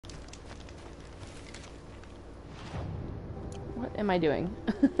What am I doing?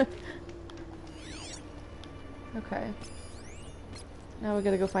 Okay. Now we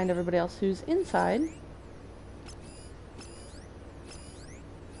gotta go find everybody else who's inside.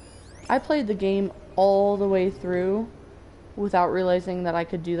 I played the game all the way through without realizing that I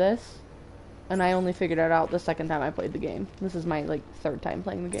could do this. And I only figured it out the second time I played the game. This is my, like, third time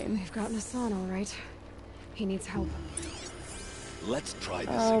playing the game. They've gotten Hassan, all right. He needs help. Let's try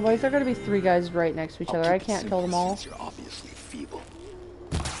this Oh, why is there gonna be 3 guys right next to each other? I can't kill them all. Since you're obviously feeble.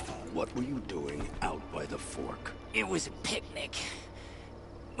 What were you doing out by the fork? It was a picnic.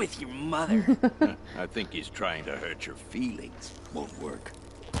 With your mother. I think he's trying to hurt your Feelings won't work.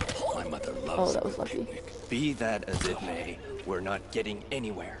 My mother loves that was a lucky. picnic. Be that as it may, we're not getting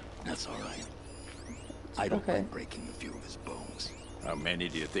anywhere. That's all right. I don't Okay. mind breaking a few of his bones. How many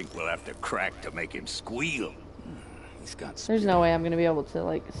do you think we'll have to crack to make him squeal? He's got There's no way I'm gonna be able to,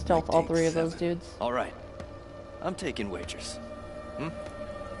 like, stealth all 3 of those 19-7. dudes. All right. I'm taking wagers.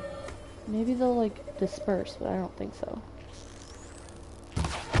 Maybe they'll, like, disperse, but I don't think so.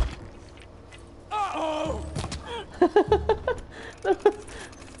 Uh-oh!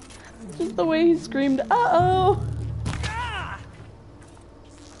 Just the way he screamed, uh-oh! Ah!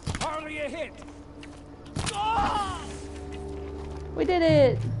 Hardly a hit. Ah! We did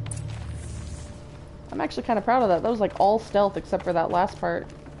it! I'm actually kind of proud of that. That was, like, all stealth except for that last part.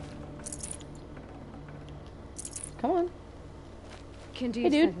 Come on. Kinji Hey,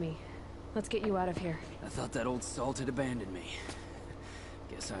 dude. sent me. Let's get you out of here. I thought that old salt had abandoned me.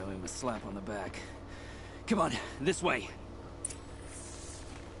 Guess I owe him a slap on the back. Come on, this way.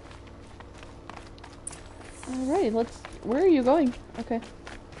 Alright, let's... Where are you going? Okay.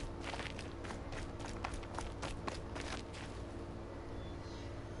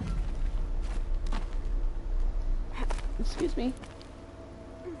 Excuse me.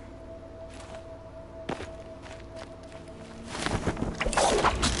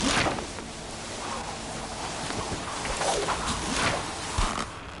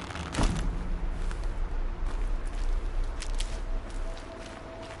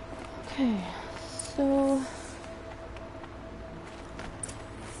 Okay, so...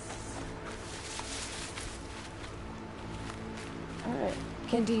 Alright.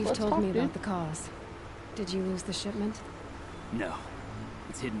 Kinji Let's told talk, me about dude. the cause. Did you lose the shipment? No,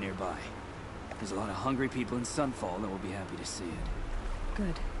 it's hidden nearby. There's a lot of hungry people in Sunfall that will be happy to see it.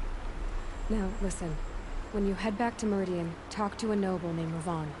 Good. Now, listen. When you head back to Meridian, talk to a noble named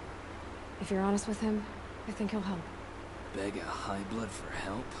Ravan. If you're honest with him, I think he'll help. Beg a high blood for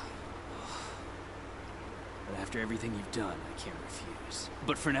help? But after everything you've done, I can't refuse.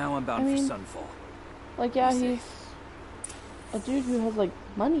 But for now, I'm bound I mean, for Sunfall. Like, yeah, Be he's safe. a dude who has, like,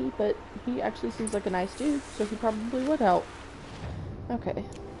 money, but he actually seems like a nice dude, so he probably would help. Okay.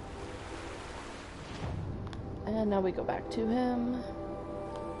 And now we go back to him.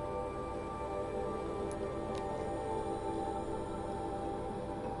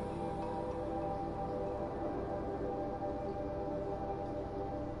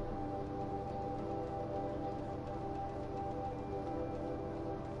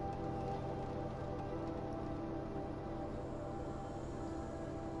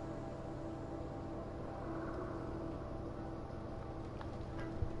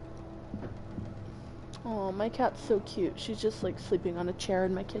 Oh, my cat's so cute. She's just like sleeping on a chair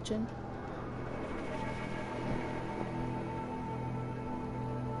in my kitchen.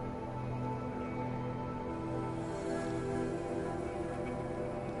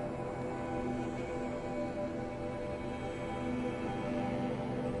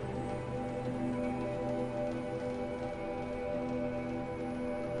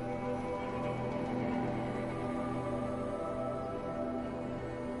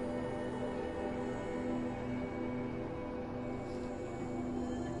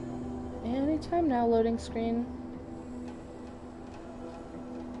 Anytime now, loading screen.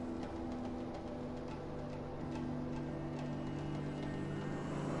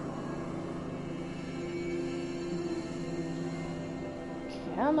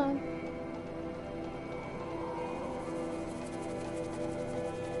 Come on.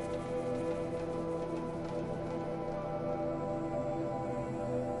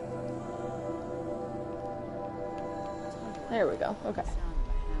 There we go. Okay.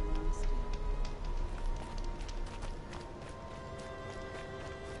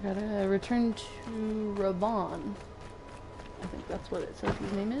 Gotta return to Ravan. I think that's what it says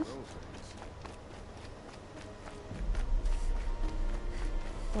his name is.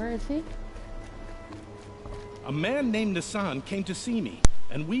 Where is he? A man named Nassan came to see me,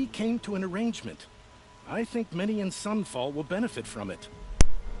 and we came to an arrangement. I think many in Sunfall will benefit from it.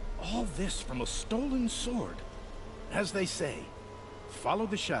 All this from a stolen sword. As they say, follow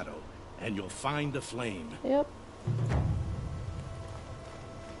the shadow, and you'll find the flame. Yep.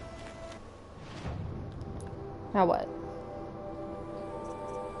 Now what?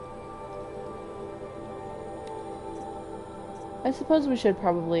 I suppose we should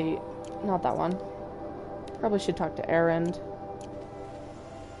probably... Not that one. Probably should talk to Erend.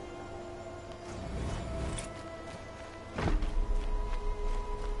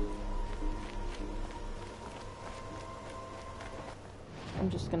 I'm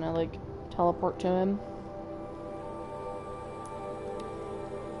just gonna, like, teleport to him.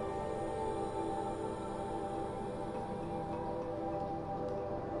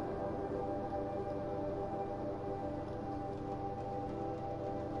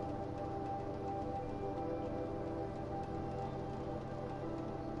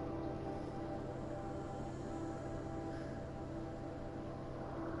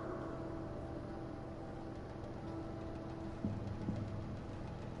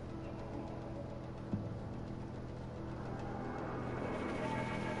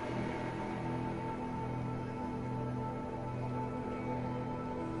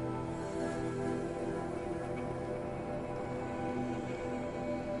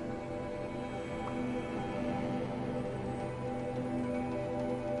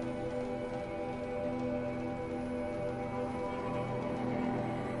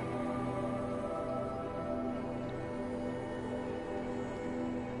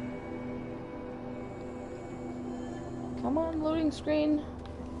 Come on, loading screen.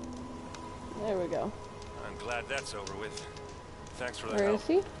 There we go. I'm glad that's over with. Thanks for the Where help. is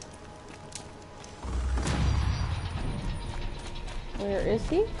he? Where is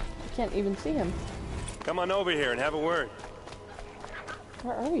he? I can't even see him. Come on over here and have a word.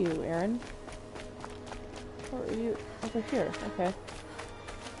 Where are you, Erend? Where are you? Over here. Okay.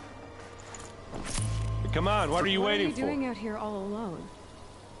 Come on, what are you waiting What are you doing out here all alone?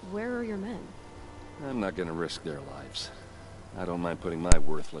 Where are your men? I'm not gonna risk their lives. I don't mind putting my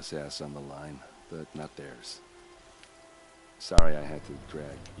worthless ass on the line, but not theirs. Sorry I had to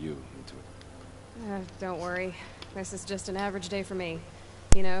drag you into it. Don't worry. This is just an average day for me.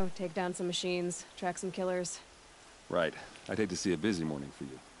 You know, take down some machines, track some killers. Right. I'd hate to see a busy morning for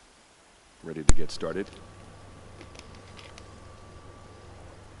you. Ready to get started?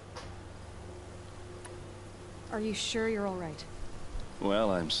 Are you sure you're all right?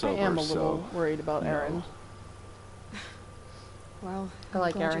 Well, I'm I sober, am a little so... worried about no. Erend. Well, I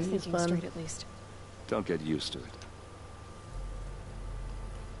like I'm glad Aaron, you're he's thinking fun. straight at least. Don't get used to it.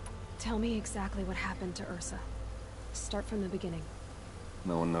 Tell me exactly what happened to Ursa. Start from the beginning.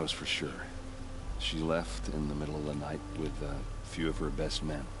 No one knows for sure. She left in the middle of the night with a few of her best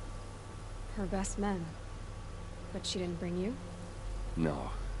men. Her best men. But she didn't bring you?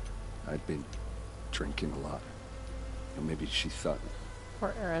 No. I'd been drinking a lot. Or maybe she thought...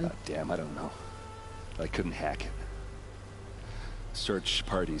 Poor Erend. God damn, I don't know. I couldn't hack it. Search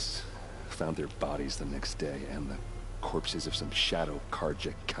parties found their bodies the next day and the corpses of some Shadow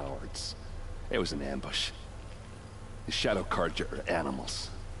Carja cowards. It was an ambush. The Shadow Carja are animals.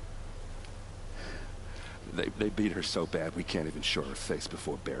 They beat her so bad we can't even show her face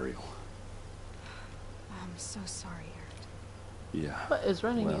before burial. I'm so sorry, Erend. Yeah. What is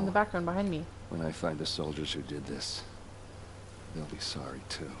running in the well, background behind me? When I find the soldiers who did this, they'll be sorry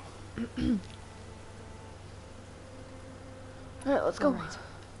too. Alright, let's go. All right.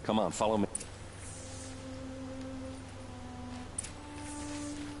 Come on, follow me.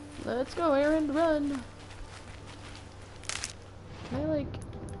 Let's go, Erend, run! Can I, like,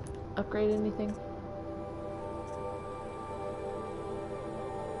 upgrade anything?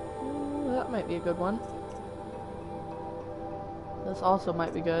 Ooh, that might be a good one. This also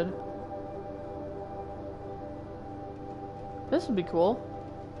might be good. This would be cool.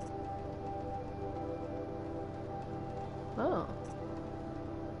 Oh.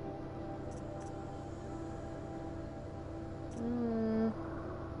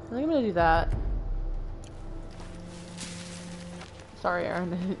 I think I'm gonna do that. Sorry,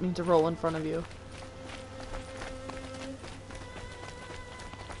 Aaron, I didn't mean to roll in front of you.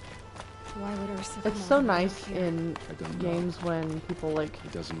 Why would Ursa It's come so all the way nice up here? in I don't know. games when people, like,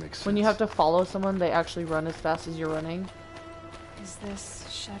 It doesn't make sense. when you have to follow someone, they actually run as fast as you're running. Is this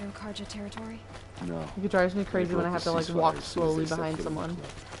Shadow Carja territory? No. Like, it drives me crazy when I have to, like, walk slowly behind someone.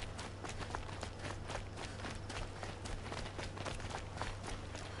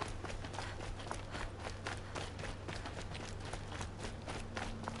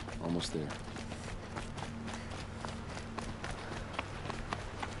 Almost there.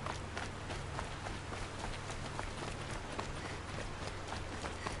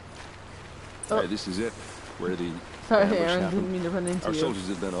 Oh. Hey, this is it. Where the Sorry, ambush Aaron, happened. didn't mean to run into Our you. soldiers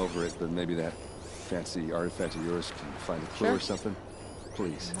have been over it, but maybe that fancy artifact of yours can find a clue Sure. or something.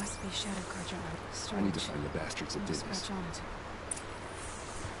 Please. There must be Shadow Carja art. I Strange. need to find the bastards that No did this. scratch on it.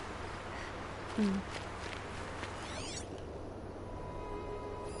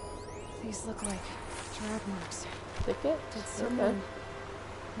 These look like drag marks. Ticket? Did Okay. someone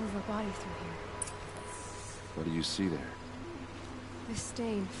move a body through here? What do you see there? This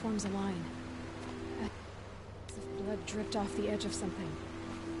stain forms a line. As if blood dripped off the edge of something.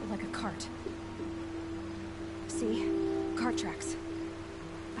 Like a cart. See? Cart tracks.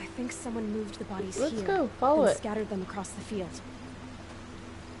 I think someone moved the bodies Let's here. go, follow and it. scattered them across the field.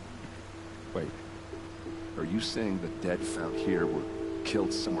 Wait. Are you saying the dead found here were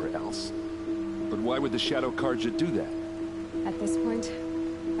killed somewhere else? But why would the Shadow Carja do that? At this point,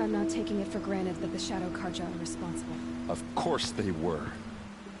 I'm not taking it for granted that the Shadow Carja are responsible. Of course they were.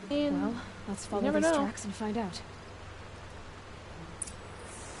 Well, let's follow never these know. tracks and find out.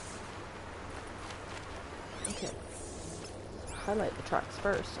 Okay. Highlight the tracks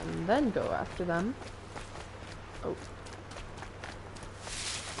first and then go after them. Oh.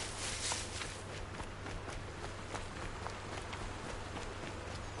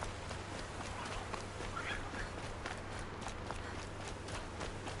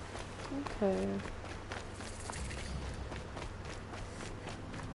 Okay.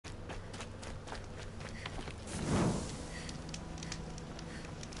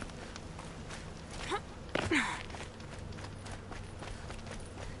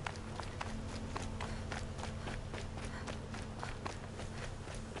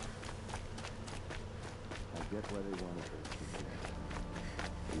 I get why they wanted her.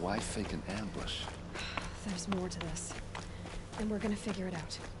 Why fake an ambush? There's more to this. And we're gonna figure it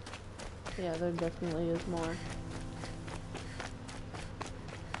out. Yeah, there definitely is more.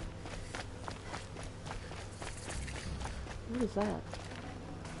 What is that?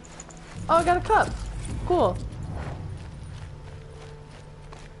 Oh, I got a cup! Cool.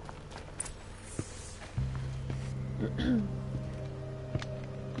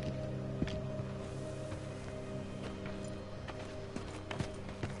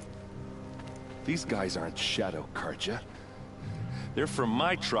 These guys aren't Shadow Carja. They're from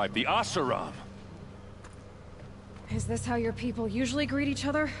my tribe, the Oseram. Is this how your people usually greet each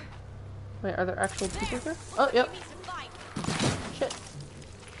other? Wait, are there actual people here? Oh, yep. Shit.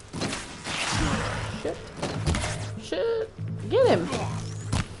 Shit. Shit. Get him!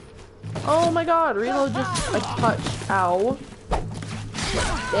 Oh my god, reload just like touched. Ow.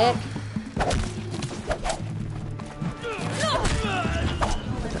 Dick.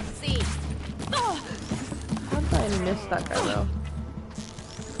 How did I miss that guy though?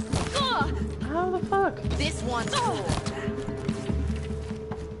 How the fuck? This one's cool.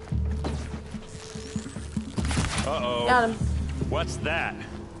 Uh-oh. Got him. What's that?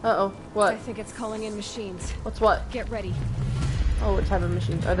 Uh-oh. I What? think it's calling in machines. What's what? Get ready. Oh, what type of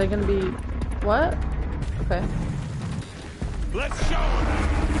machines? Are they gonna be... What? Okay. Let's show them!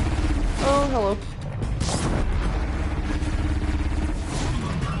 Oh, hello.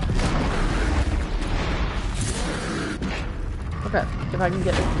 Okay, if I can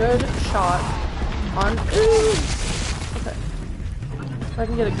get a good shot on... Ooh! Okay. If I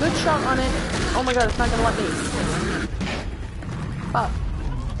can get a good shot on it... Oh my god, it's not gonna let me. Fuck.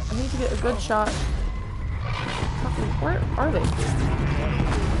 I need to get a good shot. Fucking, where are they? Get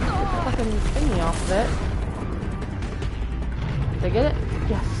the fucking thingy off of it. Did I get it?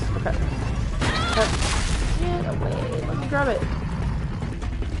 Yes. Okay. Get away. Let me grab it.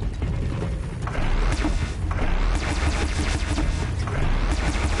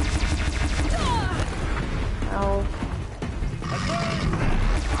 Ow.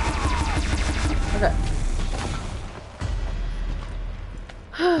 Okay.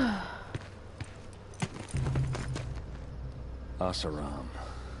 Oseram,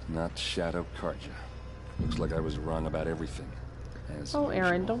 not Shadow Carja. Looks like I was wrong about everything. As Oh,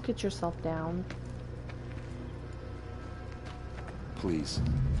 Aaron, usual. don't get yourself down. Please,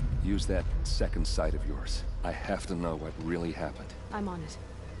 use that second sight of yours. I have to know what really happened. I'm on it.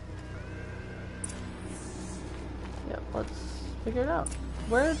 Yep, let's figure it out.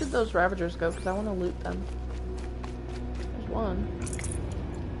 Where did those Ravagers go? Because I want to loot them. There's one.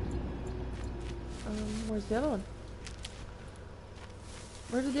 Where's the other one?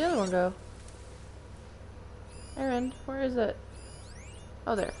 Where did the other one go? Aaron, where is it?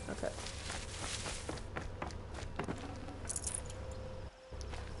 Oh, there. Okay.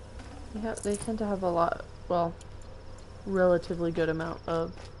 Yeah, they tend to have a lot, well, relatively good amount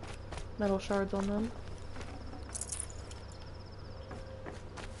of metal shards on them.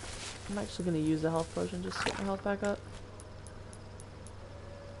 I'm actually gonna use the health potion just to get my health back up.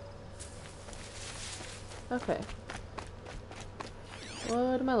 Okay.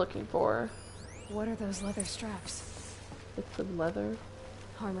 What am I looking for? What are those leather straps? It's the leather.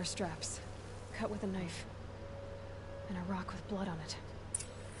 Armor straps. Cut with a knife. And a rock with blood on it.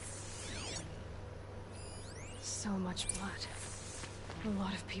 So much blood. A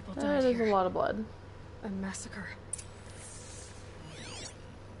lot of people died There's here. a lot of blood. A massacre.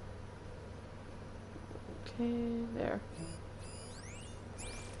 Okay, there.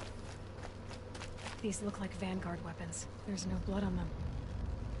 These look like Vanguard weapons. There's no blood on them.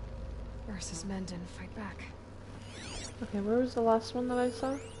 Ursa's men didn't fight back. Okay, where was the last one that I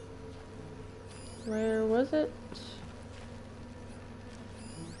saw? Where was it?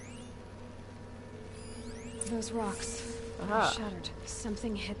 Those rocks Aha. are shattered.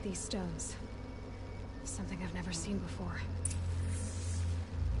 Something hit these stones. Something I've never seen before.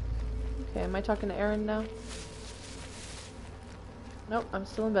 Okay, am I talking to Aaron now? Nope, I'm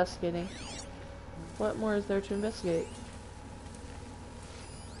still investigating. What more is there to investigate?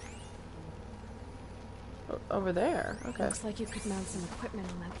 Over there, okay. Looks like you could mount some equipment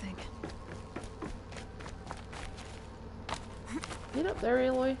on that thing. Get up there,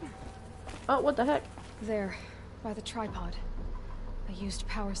 Aloy. Oh, what the heck? There, by the tripod. A used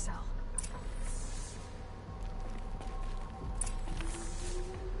power cell.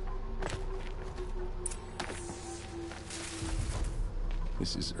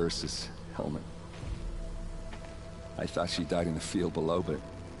 This is Ursa's helmet. I thought she died in the field below, but it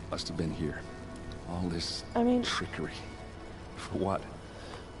must have been here. All this trickery. For what?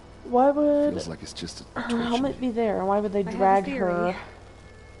 Why would Feels like it's just a her helmet be there? And why would they I have a drag theory, her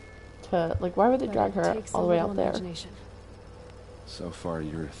to, like, why would they but drag it her takes all a the way little out there? imagination. So far,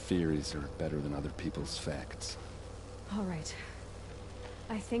 your theories are better than other people's facts. All right.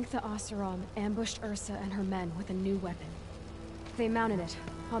 I think the Oseram ambushed Ursa and her men with a new weapon. They mounted it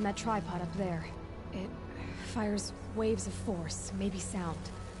on that tripod up there. It fires waves of force, maybe sound.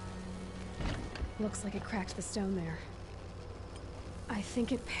 Looks like it cracked the stone there. I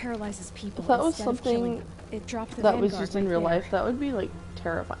think it paralyzes people If that was instead of killing something them. It dropped the that was Vanguard just in right real there. life, that would be, like,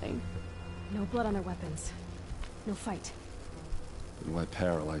 terrifying. No blood on their weapons. No fight. But why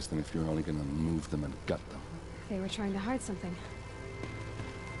paralyze them if you're only gonna move them and gut them? They were trying to hide something.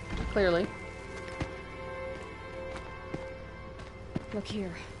 Clearly. Look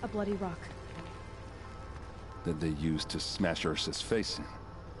here, a bloody rock. That they used to smash Ursa's face in.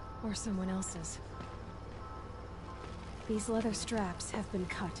 Or someone else's. These leather straps have been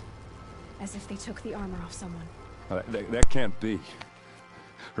cut. As if they took the armor off someone. That can't be.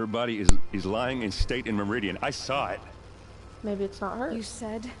 Her body is lying in state in Meridian. I saw it. Maybe it's not her. You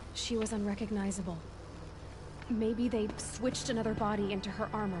said she was unrecognizable. Maybe they switched another body into her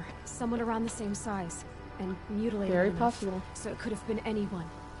armor. Someone around the same size. And mutilated Very enough, possible. So it could have been anyone.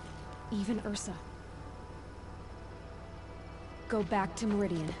 Even Ursa. Go back to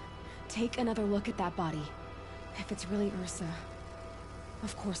Meridian. Take another look at that body. If it's really Ursa,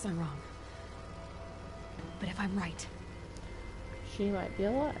 of course I'm wrong. But if I'm right... She might be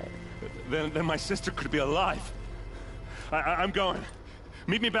alive. Then my sister could be alive. I'm going.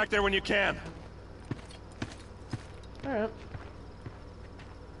 Meet me back there when you can. Alright.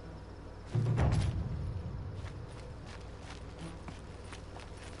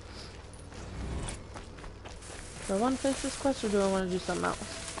 Do I want to finish this quest or do I want to do something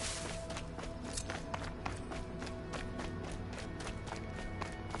else?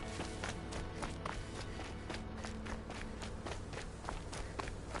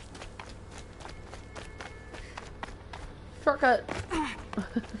 Shortcut!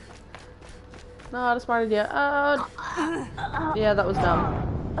 Not a smart idea. Yeah, that was dumb.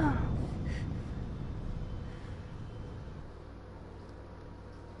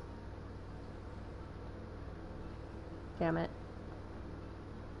 Damn it.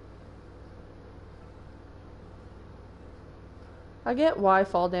 I get why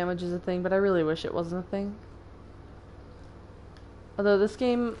fall damage is a thing, but I really wish it wasn't a thing. Although this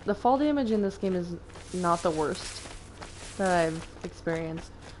game, the fall damage in this game is not the worst that I've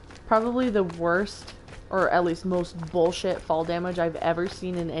experienced. Probably the worst, or at least most bullshit fall damage I've ever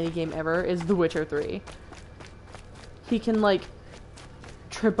seen in any game ever is The Witcher 3. He can, like,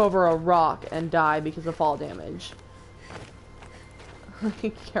 trip over a rock and die because of fall damage.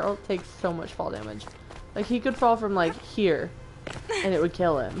 Like, Geralt takes so much fall damage. Like, he could fall from, like, here, and it would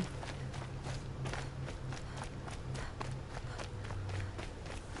kill him.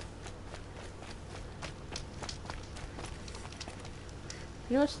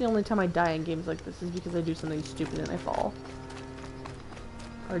 You know, it's the only time I die in games like this is because I do something stupid and I fall.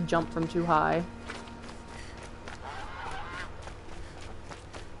 or jump from too high.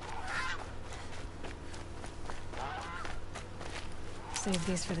 Save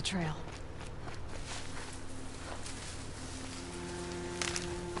these for the trail.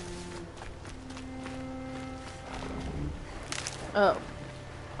 Oh.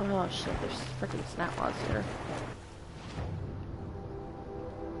 Oh shit, there's freaking snap laws here.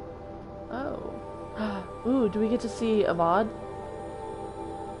 Oh. Ooh, do we get to see Avad?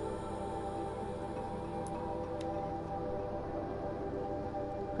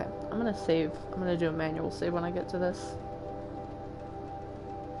 Okay, I'm gonna save. I'm gonna do a manual save when I get to this.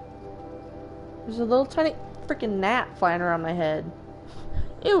 There's a little tiny freaking gnat flying around my head.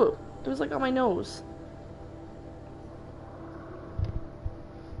 Ew! It was like on my nose.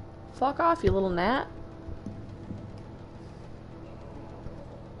 Fuck off, you little gnat.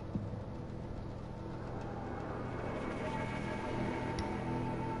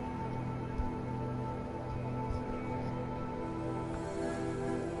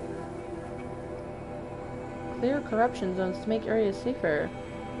 Clear corruption zones to make areas safer.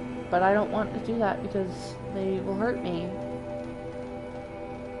 But I don't want to do that because they will hurt me.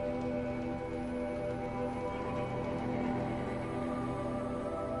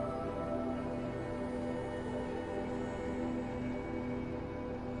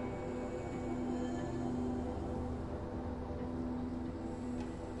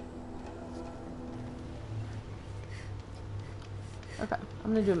 Okay,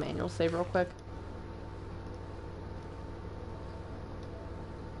 I'm gonna do a manual save real quick.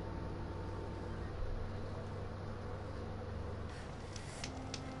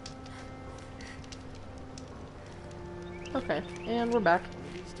 Okay, and we're back.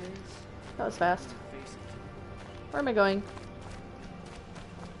 That was fast. Where am I going?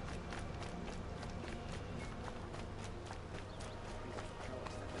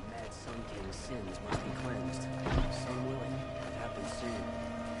 The mad Sun King's sins must be cleansed. Sun willing, it happens soon.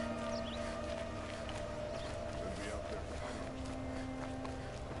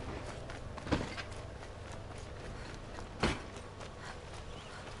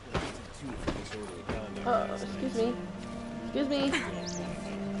 Excuse me. Excuse me.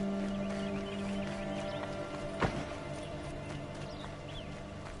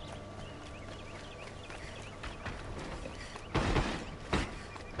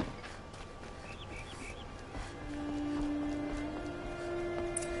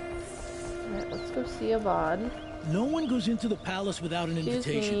 Alright, let's go see Avad. No one goes into the palace without an Excuse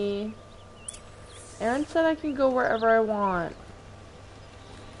invitation. me. Aaron said I can go wherever I want.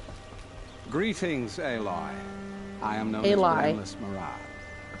 Greetings, Aloy. I am known Aloy. as Blameless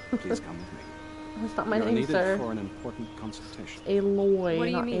Marad. Please come with me. That's not my You're name, needed sir. for an important consultation. Aloy, What do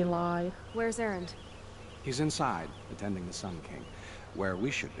you not mean? Eli. Where's Erend? He's inside, attending the Sun King, where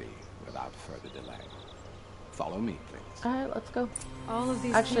we should be without further delay. Follow me, please. Alright, let's go. All of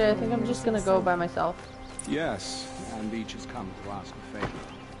these Actually, I people think I'm were just missing gonna go some- by myself. Yes, and each has come to ask a favor.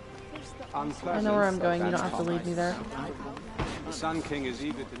 I know where I'm going, you don't have to lead me there. The Sun King is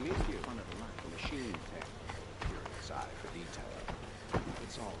eager to meet you. The machine tech, curious eye for detail.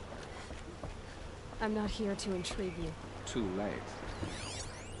 It's all I'm not here to intrigue you. too late.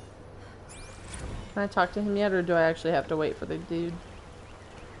 Can I talk to him yet, or do I actually have to wait for the dude?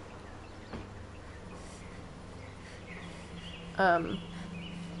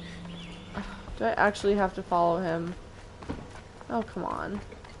 Do I actually have to follow him? Oh, come on.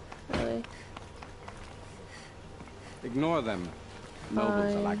 Really? Ignore them. Nobles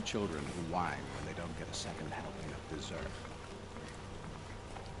are Fine. like children who whine when they don't get a second helping of dessert.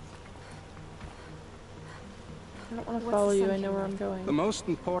 I don't want to What's follow the you, Sun I know King where like? I'm going. The most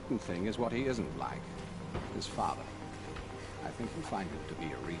important thing is what he isn't like. His father. I think you'll find him to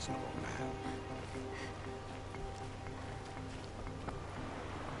be a reasonable man.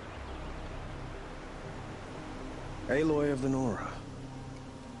 Aloy of the Nora.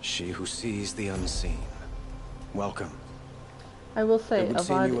 She who sees the unseen. Welcome. I will say, It would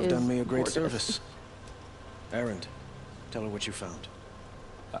seem Avad you have is done me a great gorgeous. service. Erend, tell her what you found.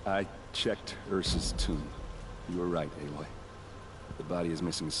 I checked Ursa's tomb. You were right, Aloy. The body is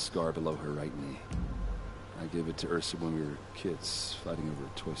missing a scar below her right knee. I gave it to Ursa when we were kids, fighting over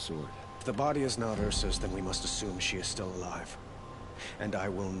a toy sword. If the body is not Ursa's, then we must assume she is still alive. And I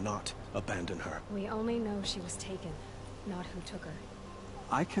will not abandon her. We only know she was taken, not who took her.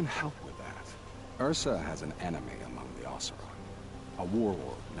 I can help with that. Ursa has an enemy among the Oseram. A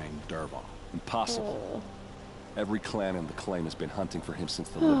warlord named Dervahl. Impossible. Every clan in the claim has been hunting for him since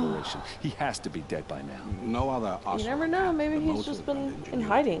the liberation. He has to be dead by now. No other Oseram. You never know, have maybe the he's just motive been and in ingenuity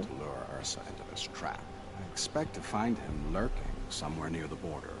hiding. to lure Ursa into this trap. I expect to find him lurking somewhere near the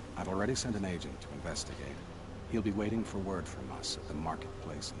border. I've already sent an agent to investigate. He'll be waiting for word from us at the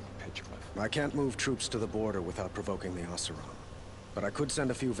marketplace in Pitchcliff. I can't move troops to the border without provoking the Oseram, but I could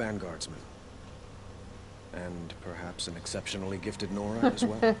send a few vanguardsmen. And perhaps an exceptionally gifted Nora as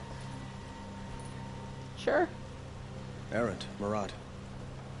well. Sure. Erend, Murad,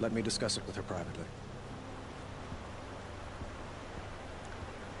 let me discuss it with her privately.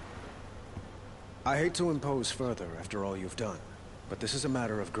 I hate to impose further after all you've done, but this is a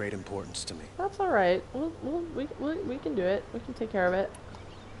matter of great importance to me. That's alright. We can do it. We can take care of it.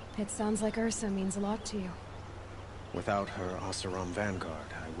 It sounds like Ursa means a lot to you. Without her Oseram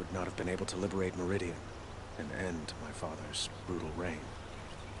vanguard, I would not have been able to liberate Meridian and end my father's brutal reign.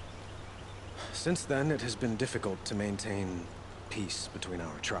 Since then, it has been difficult to maintain peace between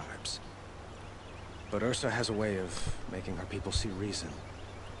our tribes. But Ursa has a way of making her people see reason.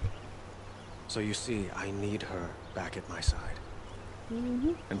 So you see, I need her back at my side.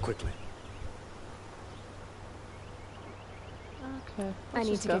 Mm-hmm. And quickly. Okay. I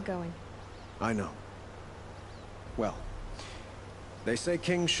need to get going. I know. Well, they say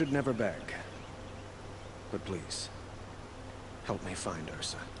kings should never beg. But please, help me find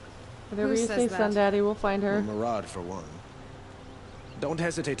Ursa. Whatever you say, Sun Daddy, we'll find her. Well, Murad, for one. Don't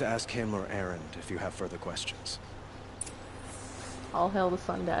hesitate to ask him or Erend if you have further questions. All hail the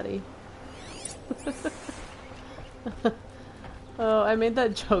Sun Daddy. Oh, I made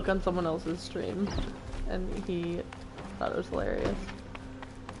that joke on someone else's stream, and he thought it was hilarious.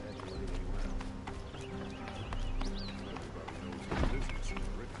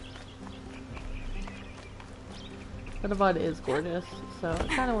 Benabod is gorgeous, so it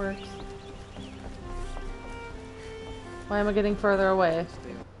kind of works. Why am I getting further away?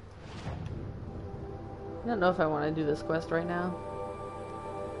 I don't know if I want to do this quest right now.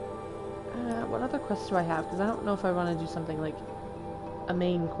 What other quests do I have? Because I don't know if I want to do something like a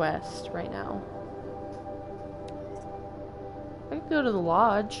main quest right now. I could go to the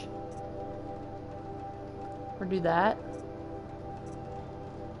lodge. Or do that.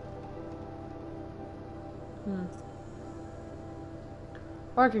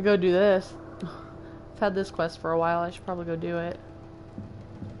 Or I could go do this. I've had this quest for a while. I should probably go do it.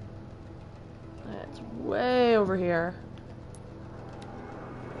 It's way over here.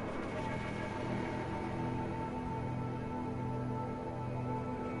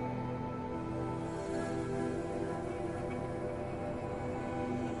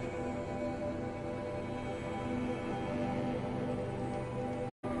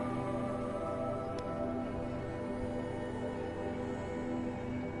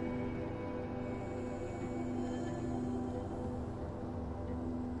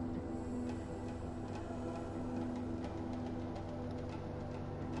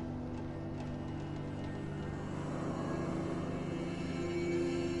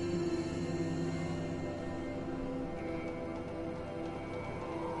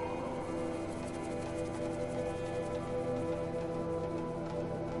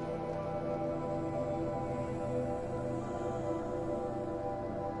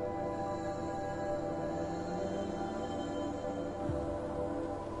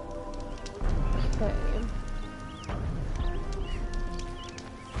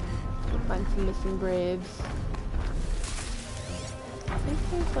 Find some missing Braves. I think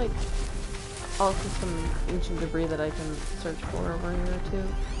there's like also some ancient debris that I can search for over here too.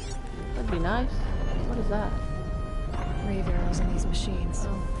 That'd be nice. What is that? Grave arrows in these machines.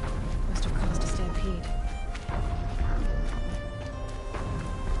 Oh. Must have caused a stampede.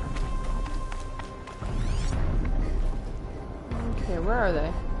 Okay, where are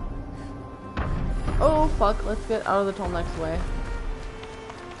they? Oh fuck, let's get out of the Tolnex way.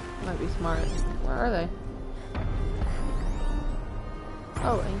 Might be smart. Where are they?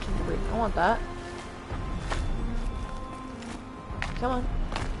 Oh, ancient debris. I want that. Come on.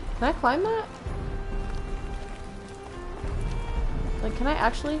 Can I climb that? Like, can I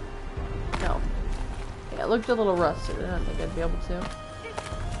actually? No. Yeah, it looked a little rusted. I don't think I'd be able to.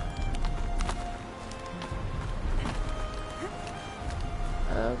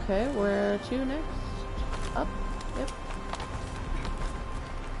 Okay, where to next? Up? Yep.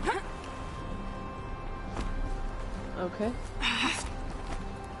 Okay.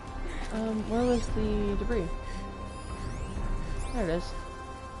 Where was the debris? There it is.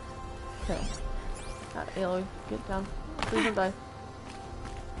 Okay. Aloy, get down. Please don't die.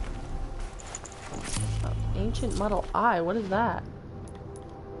 Oh, ancient metal eye, what is that?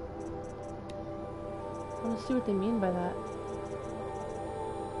 I want to see what they mean by that.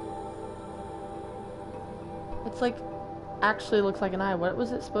 It's like, actually looks like an eye. What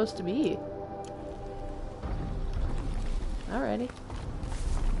was it supposed to be? Alright. Alrighty.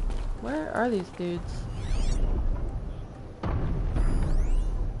 Where are these dudes?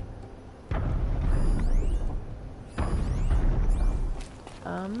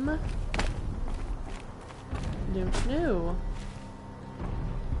 No.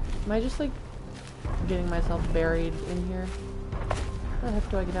 Am I just like getting myself buried in here? How the heck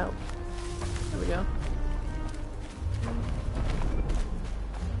do I get out? There we go.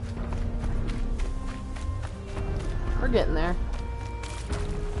 We're getting there.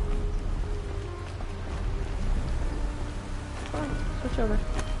 Oh, switch over.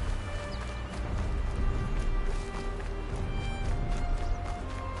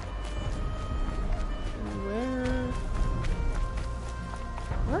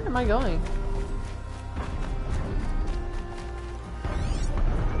 Where am I going?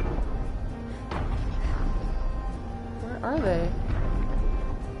 Where are they?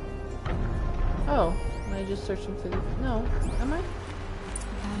 Oh, am I just searching for the... No, am I? The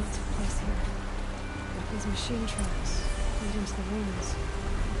battle took place here. These machine tracks lead into the ruins.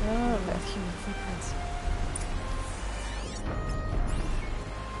 Oh, okay. With human footprints.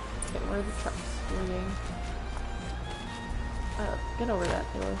 Okay, where are the trucks leading? Get over that,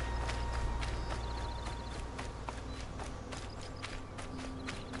 Taylor.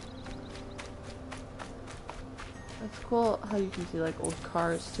 That's cool how you can see like old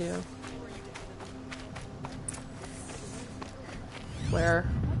cars too. Where?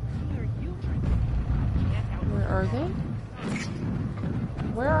 Where are they?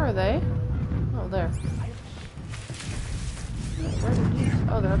 Where are they? Oh, there. Where are these?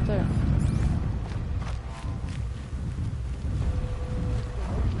 Oh, they're up there.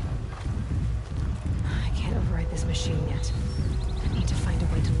 I can't override this machine yet. I need to find a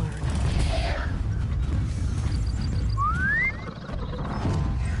way to learn.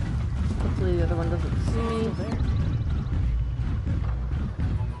 Hopefully the other one doesn't see me.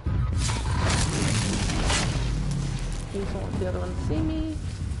 Please don't let the other one see me.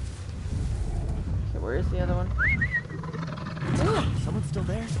 Okay, where is the other one? Oh, someone's still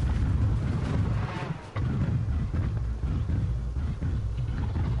there?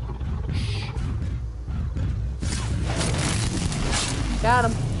 Got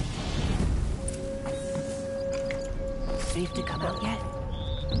him. Safe to come out yet?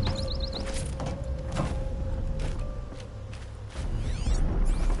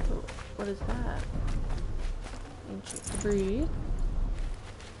 Oh, what is that? Ancient debris.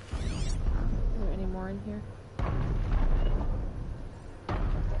 Is there any more in here?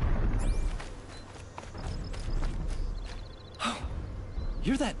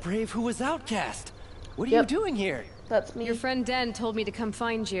 You're that brave who was outcast. What are Yep. you doing here? That's me. Your friend Den told me to come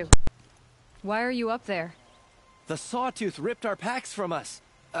find you. Why are you up there? The Sawtooth ripped our packs from us.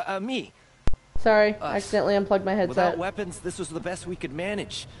 Me. Sorry, I accidentally unplugged my headset. Without weapons, this was the best we could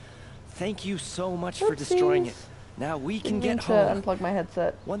manage. Thank you so much for destroying it. Now we can Didn't mean get to home. unplug my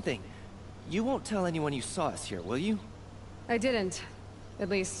headset. One thing. You won't tell anyone you saw us here, will you? I didn't. At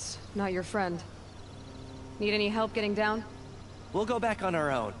least, not your friend. Need any help getting down? We'll go back on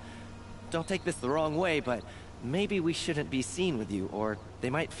our own. Don't take this the wrong way, but maybe we shouldn't be seen with you, or they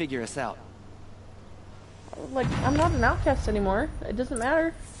might figure us out. Like, I'm not an outcast anymore. It doesn't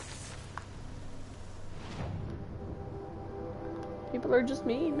matter. People are just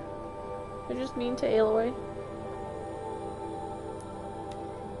mean. They're just mean to Aloy.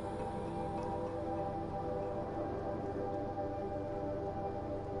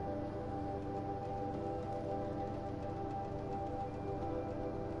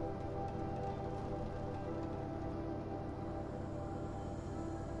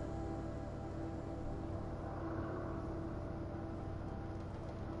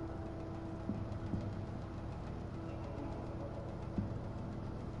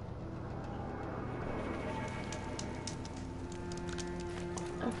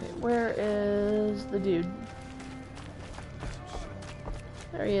 Okay, where is the dude?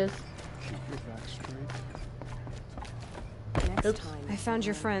 There he is. Keep your back straight. Next Oops. time. I found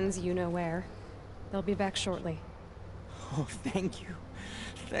your friends, you know where. They'll be back shortly. Oh, thank you.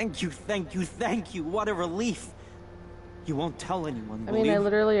 Thank you, thank you, thank you. What a relief. You won't tell anyone, I will mean, you? I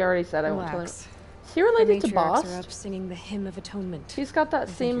literally already said I won't tell him. Relax. Is he related The to matriarchs Boss? are up singing the hymn of atonement. He's got that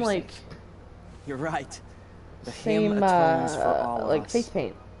think same, you're like, safe. You're right. The same, hymn atones for all of like, us. face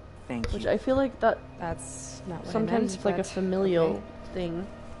paint. Thank Which you. I feel like that That's not what I sometimes meant, it's like a but familial okay. thing.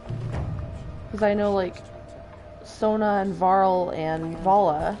 Because I know, like, Sona and Varl and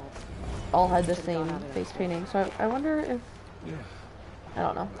Vala all had the same face painting. So I wonder if... I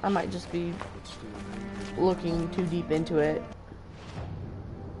don't know. I might just be looking too deep into it.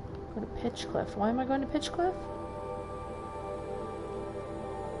 Go to Pitchcliff. Why am I going to Pitchcliff?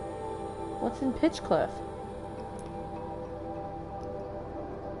 What's in Pitchcliff?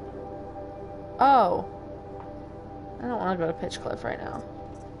 Oh. I don't want to go to Pitchcliff right now.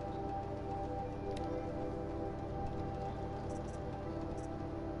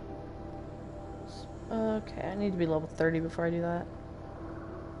 Okay, I need to be level 30 before I do that.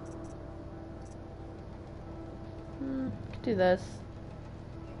 Could do this.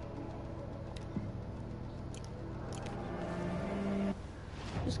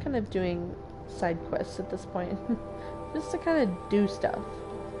 Just kind of doing side quests at this point. Just to kind of do stuff.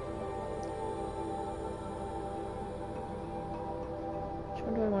 Which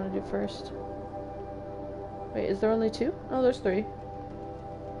one do I want to do first? Wait, is there only 2? Oh, there's 3.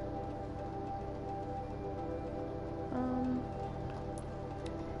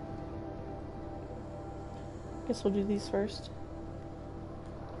 Guess we'll do these first.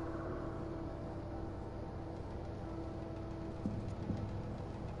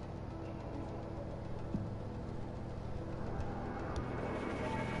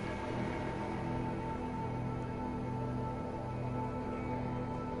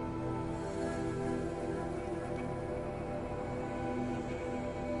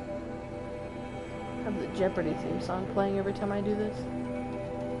 Have the Jeopardy theme song playing every time I do this.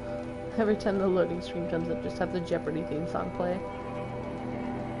 Every time the loading screen comes up, just have the Jeopardy theme song play.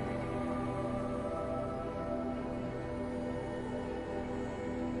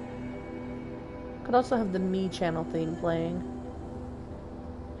 Could also have the Me channel theme playing.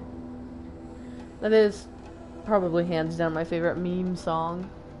 That is probably hands down my favorite meme song.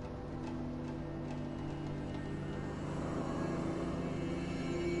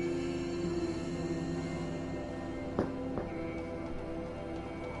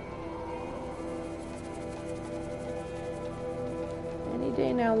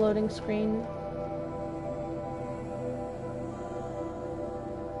 Day now, loading screen.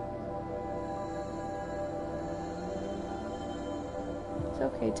 It's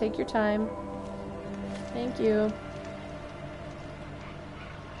okay, take your time. Thank you.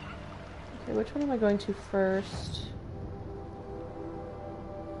 Okay, which one am I going to first?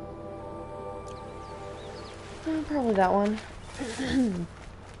 Probably that one.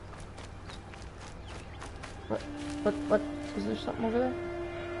 What? Is there something over there?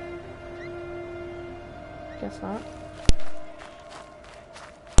 Guess not.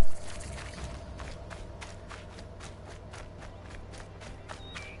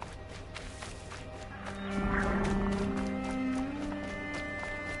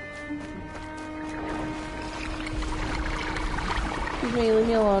 Excuse me, leave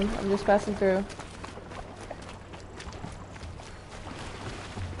me alone. I'm just passing through.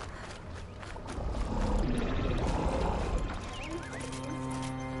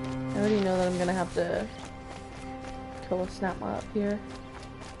 I already know that I'm gonna have to kill a Snapma up here.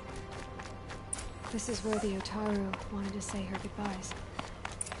 This is where the Otaru wanted to say her goodbyes.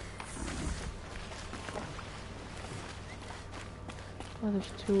 Oh,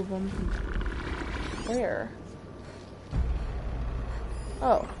 there's 2 of them. Where?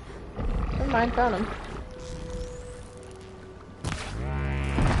 Oh. Never mind, found him.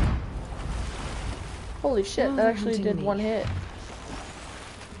 Holy shit, that actually did 1 hit.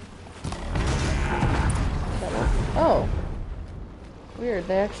 Oh. Weird,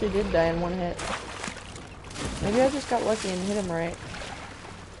 they actually did die in 1 hit. Maybe I just got lucky and hit him right.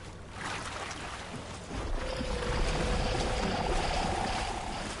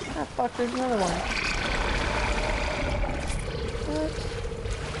 Ah, fuck, there's another one. What?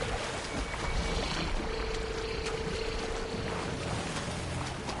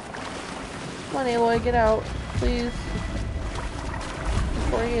 Come on, Aloy, get out, please.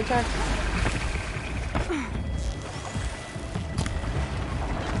 Before he attacks.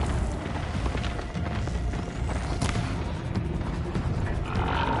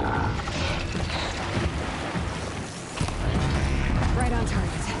 Right on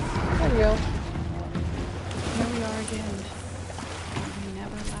target. There we go. Here we are again. We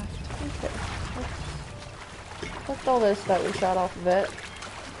never left. Okay. What's all this that we shot off of it?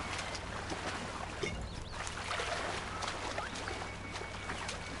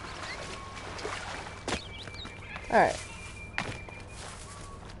 Alright.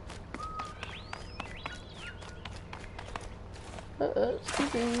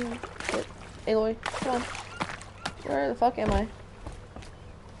 Excuse me. Aloy, come on. Where the fuck am I?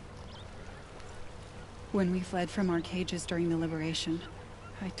 When we fled from our cages during the liberation,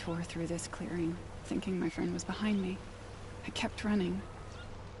 I tore through this clearing, thinking my friend was behind me. I kept running.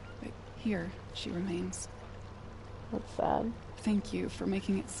 But here, she remains. That's sad. Thank you for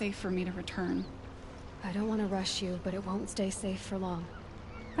making it safe for me to return. I don't want to rush you, but it won't stay safe for long.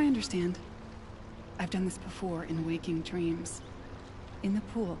 I understand. I've done this before in waking dreams. In the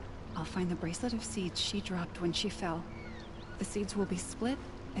pool, I'll find the bracelet of seeds she dropped when she fell. The seeds will be split,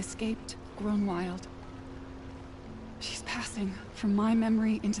 escaped, grown wild. She's passing from my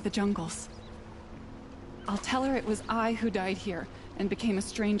memory into the jungles. I'll tell her it was I who died here and became a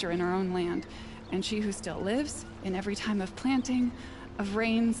stranger in our own land, and she who still lives in every time of planting, of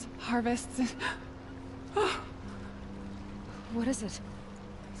rains, harvests, and... What is it?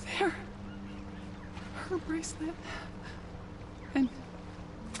 There. Her bracelet. And...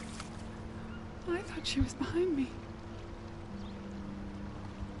 I thought she was behind me.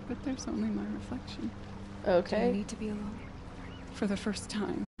 But there's only my reflection. Okay. Do you need to be alone? For the first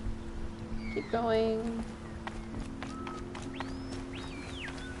time. Keep going.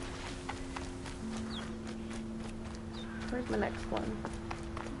 Where's my next one?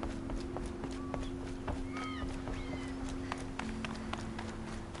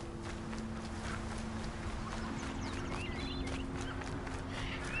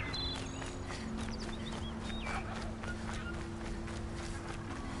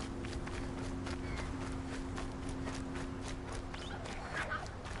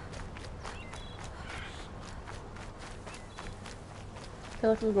 I feel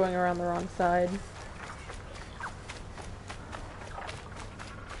like I'm going around the wrong side.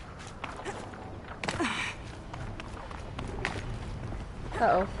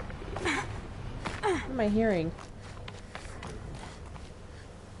 Uh-oh. What am I hearing?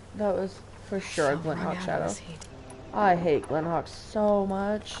 That was for sure a Glenhawk shadow. I hate Glenhawks so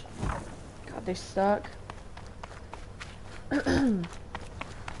much. God, they suck. We're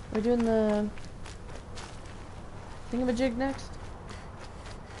doing the thingamajig next?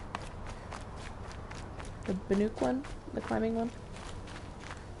 The Banuk one? The climbing one?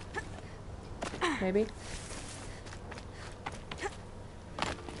 Maybe?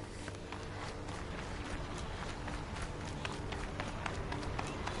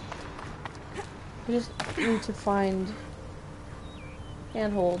 We just need to find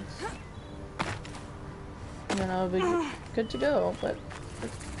handholds. And then I'll be good to go, but the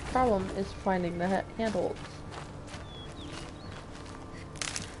problem is finding the handholds.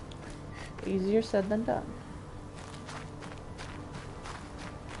 Easier said than done.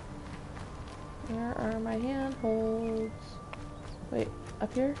 Where are my handholds? Wait,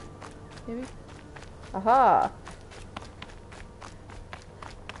 up here? Maybe? Aha!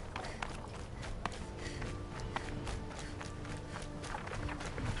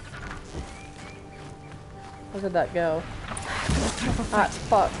 Where did that go? Ah,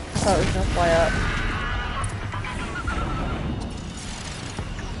 fuck. I thought it was gonna fly up.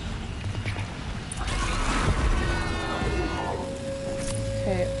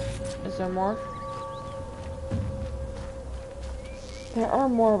 Okay, is there more? There are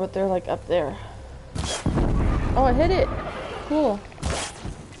more, but they're like up there. Oh, I hit it! Cool.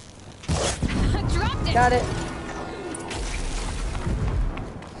 I dropped it! Got it.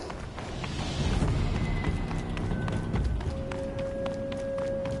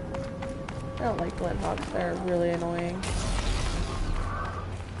 I don't like Glenhawks, they're really annoying.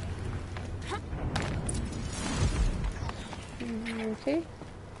 Okay.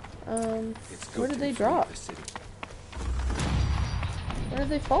 Where did they drop? Where did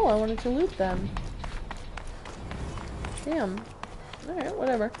they fall? I wanted to loot them. Damn. Alright,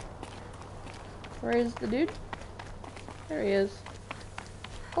 whatever. Where is the dude? There he is.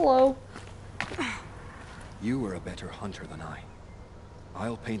 Hello. You were a better hunter than I.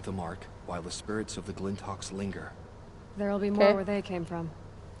 I'll paint the mark while the spirits of the Glinthawks linger. There'll be more where they came from.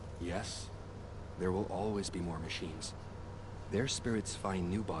 Yes, there will always be more machines. Their spirits find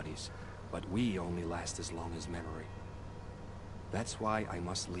new bodies, but we only last as long as memory. That's why I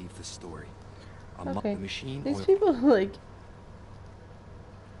must leave the story. Okay. The machine These people like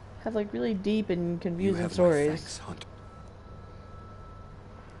have like really deep and confusing stories.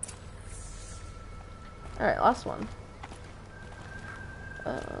 Alright, last one.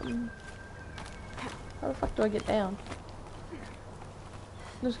 How the fuck do I get down?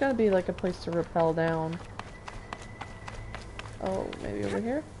 There's gotta be like a place to rappel down. Oh, maybe over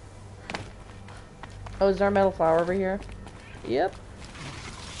here? Oh, is there a metal flower over here? Yep.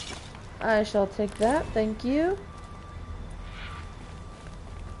 I shall take that, thank you.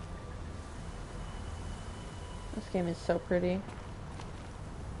 This game is so pretty.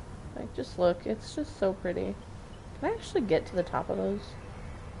 Like, just look, it's just so pretty. Can I actually get to the top of those?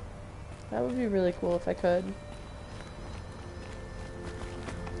 That would be really cool if I could.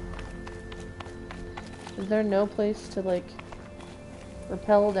 Is there no place to, like,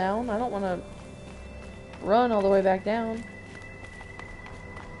 rappel down? I don't want to run all the way back down.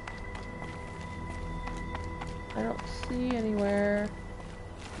 I don't see anywhere.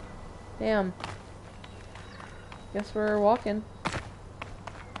 Damn. Guess we're walking.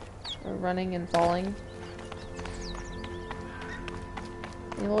 We're running and falling.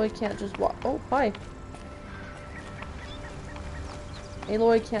 Aloy can't just walk. Oh, hi.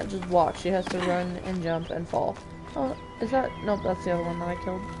 Aloy can't just walk. She has to run and jump and fall. Oh, is that? Nope, that's the other one that I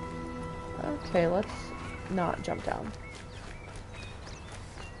killed. Okay, let's not jump down.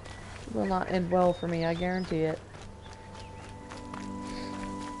 It will not end well for me, I guarantee it.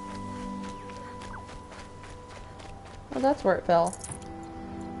 Oh, that's where it fell.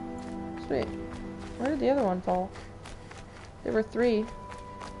 Sweet. Where did the other one fall? There were 3.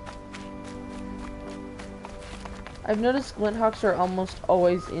 I've noticed Glinthawks are almost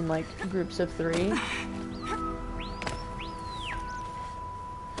always in, like, groups of 3.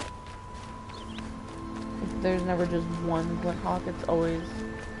 There's never just one Glinthawk, it's always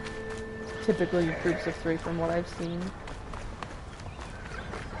typically groups of 3 from what I've seen.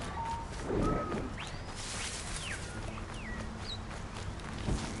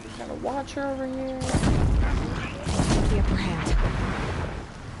 Got a watcher over here. Get the upper hand.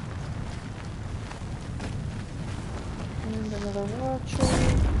 And another watcher.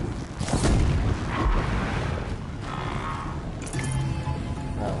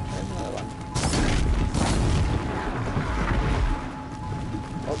 Oh, there's another one.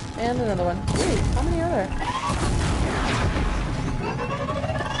 Oh, and another one. Wait, how many are there?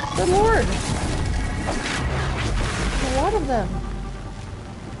 Good lord! A lot of them.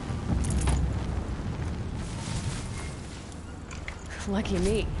 Lucky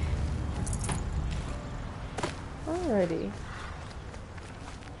me. Alrighty.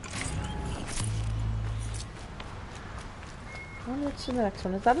 What's the next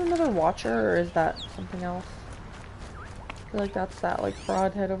one? Is that another watcher or is that something else? I feel like that's that like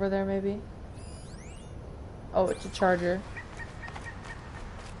broadhead over there maybe. Oh, it's a charger.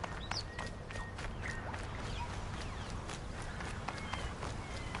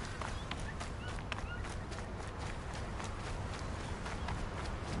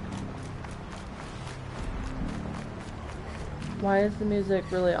 Why is the music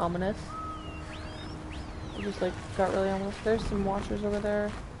really ominous? It just like got really ominous. There's some watchers over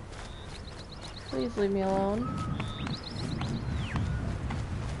there. Please leave me alone.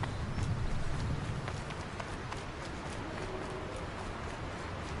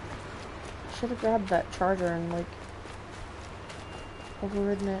 Should have grabbed that charger and like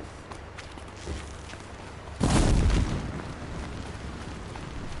overridden it.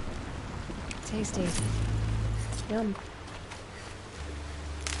 Tasty. Yum.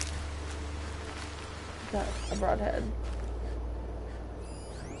 Got a broadhead.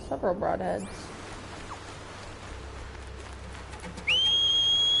 Several broadheads.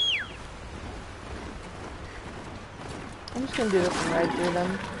 I'm just gonna do this and ride through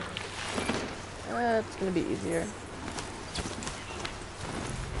them. It's gonna be easier.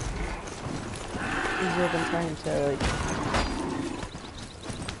 Easier than trying to like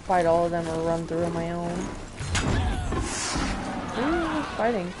fight all of them or run through on my own. Ooh,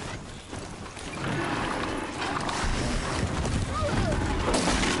 fighting.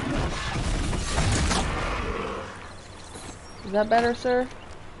 Is that better, sir?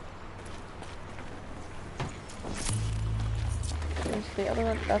 There's the other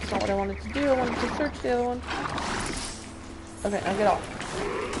one. That's not what I wanted to do. I wanted to search the other one. Okay, now get off.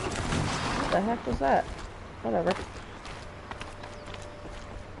 What the heck was that? Whatever.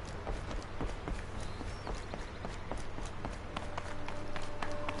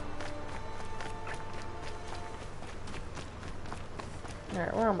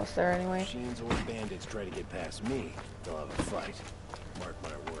 Alright, we're almost there anyway. Machines or bandits try to get past me, they'll have a fight. Mark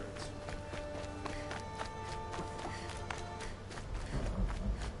my words.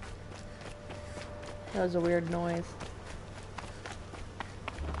 That was a weird noise.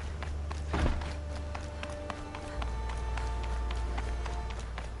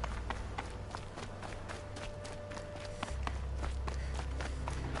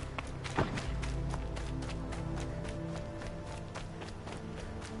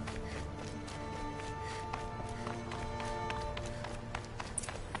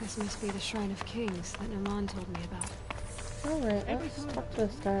 This must be the Shrine of Kings that Naman told me about. Alright, let's talk to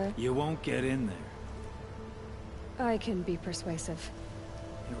this guy. You won't get in there. I can be persuasive.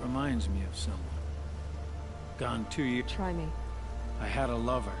 It reminds me of someone. Gone 2 years. Try me. I had a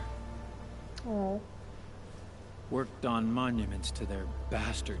lover. Oh. Worked on monuments to their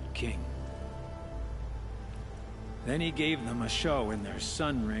bastard king. Then he gave them a show in their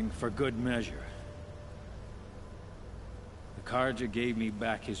sun ring for good measure. The Carja gave me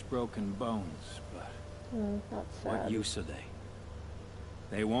back his broken bones, but That's sad. What use are they?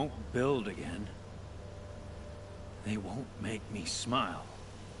 They won't build again. They won't make me smile.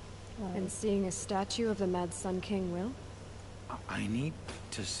 And seeing a statue of the Mad Sun King will? I need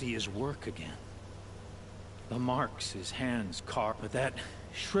to see his work again. The marks his hands carved, but that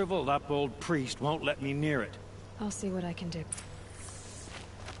shriveled up old priest won't let me near it. I'll see what I can do.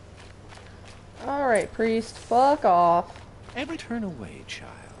 Alright, priest, fuck off. Turn away,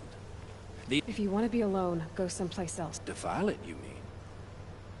 child. If you want to be alone, go someplace else. Defile it, you mean?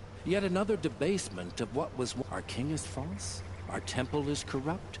 Yet another debasement of what was. Our king is false, our temple is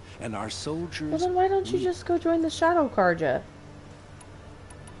corrupt, and our soldiers. Well, then why don't you just go join the Shadow Karja?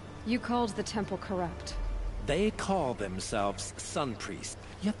 You called the temple corrupt. They call themselves sun priests,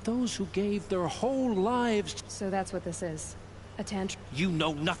 yet those who gave their whole lives. So that's what this is. A tantrum. You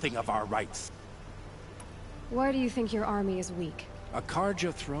know nothing of our rights. Why do you think your army is weak? A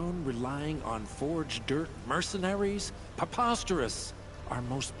Karja throne relying on forged dirt mercenaries? Preposterous! Our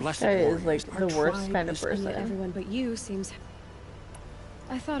most blessed That warriors, is like our the worst tribe kind of is- And yet person. everyone but you seems...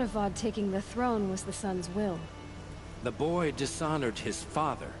 I thought Avad taking the throne was the sun's will. The boy dishonored his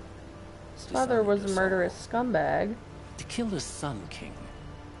father. His father was a murderous scumbag. To kill the Sun King.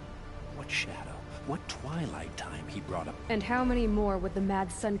 What shadow, what twilight time he brought up. And how many more would the Mad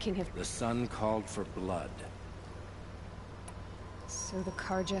Sun King have... The sun called for blood. So the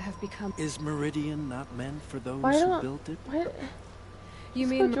Karja have become... Is Meridian not meant for those Why who don't... built it? Why... You Let's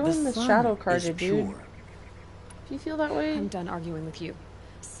mean go join the sun Shadow is Karja, dude. pure. If you feel that way... I'm done arguing with you.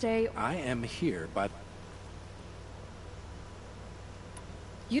 Stay... I am here, but...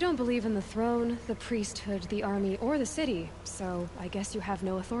 You don't believe in the throne, the priesthood, the army, or the city, so I guess you have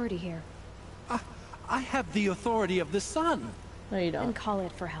no authority here. I have the authority of the sun. No, you Then don't. call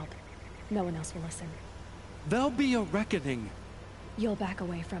it for help. No one else will listen. There'll be a reckoning. You'll back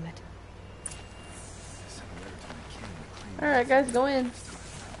away from it. Alright, guys, go in.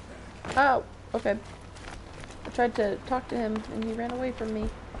 Oh, okay. I tried to talk to him, and he ran away from me.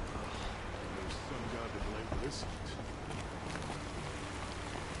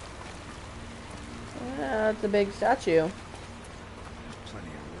 Yeah, it's a big statue. Plenty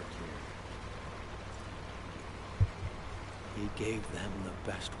of work here. He gave them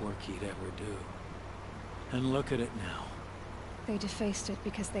the best work he'd ever do. And look at it now. They defaced it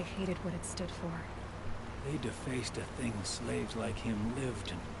because they hated what it stood for. They defaced a thing slaves like him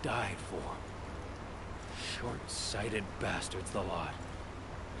lived and died for. Short-sighted bastards, the lot.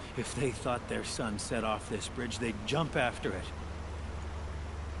 If they thought their son set off this bridge, they'd jump after it.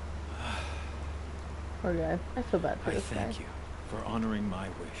 Poor guy. I feel bad for I this guy. thank you for honoring my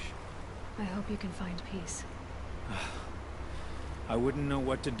wish. I hope you can find peace. I wouldn't know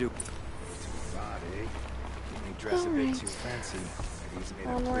what to do. Body. You may dress a bit too fancy. He's made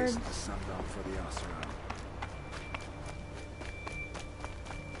a place in the Sundom for the Oseram.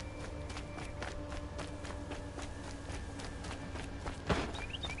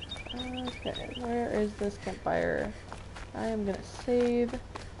 Okay, where is this campfire? I am gonna save.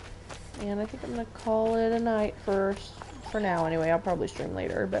 And I think I'm gonna call it a night for now anyway. I'll probably stream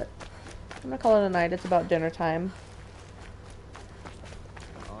later, but I'm gonna call it a night. It's about dinner time.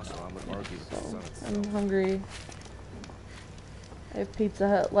 So, I'm hungry. I have Pizza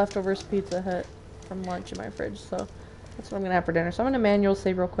Hut, leftovers Pizza Hut from lunch in my fridge, so that's what I'm gonna have for dinner. So I'm gonna manual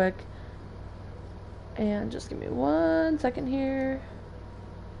save real quick. And just give me 1 second here.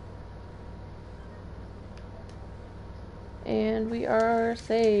 And we are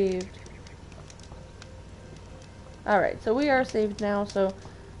saved. Alright, so we are saved now, so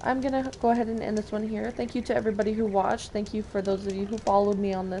I'm gonna go ahead and end this one here. Thank you to everybody who watched. Thank you for those of you who followed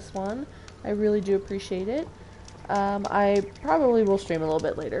me on this one. I really do appreciate it. I probably will stream a little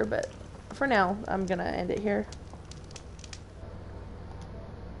bit later, but for now, I'm gonna end it here.